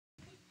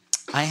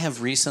I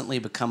have recently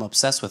become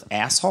obsessed with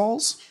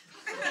assholes.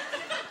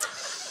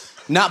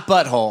 Not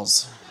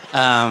buttholes,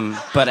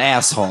 but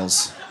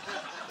assholes.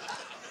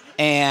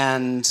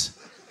 And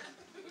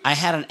I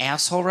had an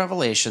asshole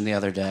revelation the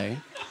other day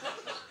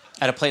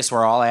at a place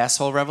where all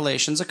asshole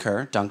revelations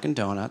occur, Dunkin'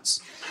 Donuts.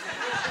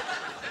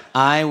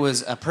 I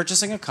was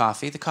purchasing a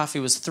coffee. The coffee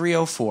was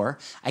 $3.04.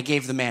 I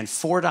gave the man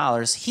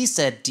 $4. He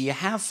said, "Do you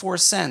have 4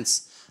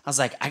 cents?" I was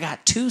like, "I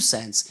got 2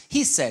 cents."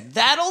 He said,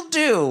 "That'll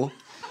do."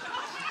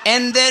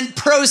 And then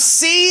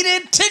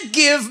proceeded to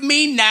give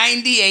me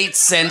 98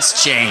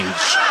 cents change.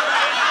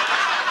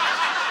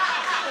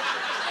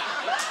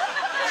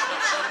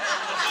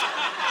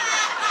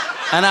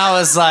 And I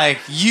was like,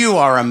 "You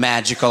are a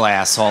magical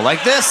asshole."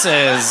 Like, this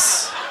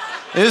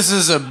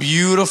is a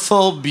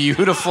beautiful,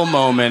 beautiful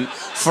moment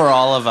for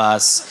all of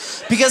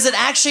us. Because it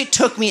actually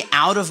took me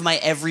out of my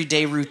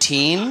everyday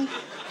routine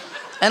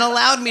and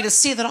allowed me to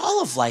see that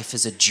all of life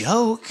is a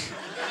joke.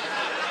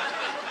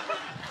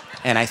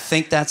 And I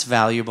think that's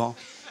valuable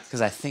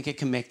because I think it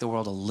can make the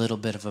world a little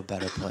bit of a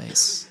better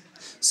place.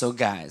 So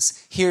guys,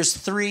 here's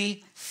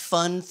 3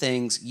 fun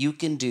things you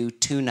can do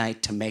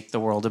tonight to make the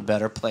world a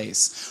better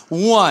place.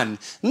 1,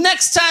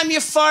 next time you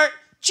fart,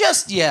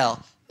 just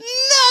yell,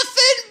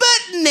 "Nothing but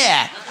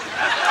net."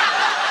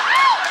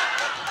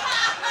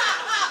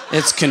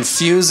 It's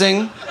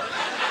confusing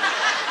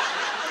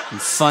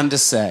and fun to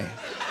say.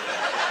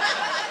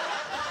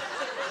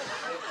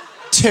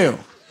 2,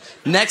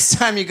 next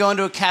time you go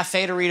into a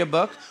cafe to read a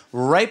book,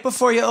 right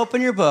before you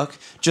open your book,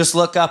 just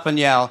look up and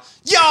yell,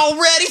 "Y'all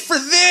ready for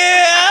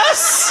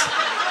this?"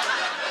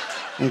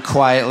 And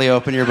quietly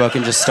open your book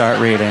and just start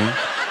reading.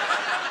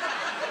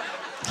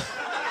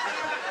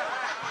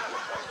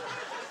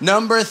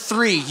 Number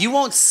 3, you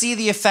won't see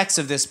the effects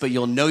of this, but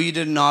you'll know you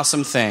did an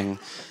awesome thing.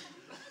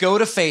 Go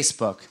to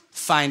Facebook,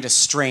 find a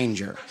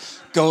stranger.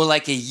 Go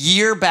like a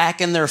year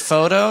back in their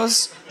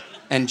photos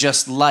and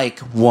just like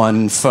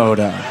one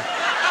photo.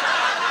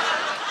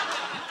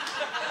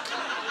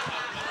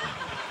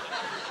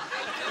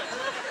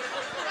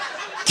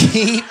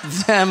 Keep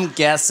them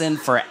guessing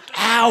for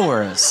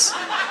hours.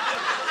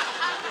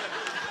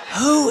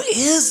 Who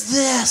is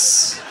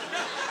this?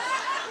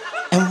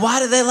 And why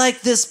do they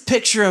like this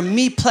picture of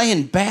me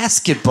playing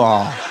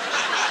basketball?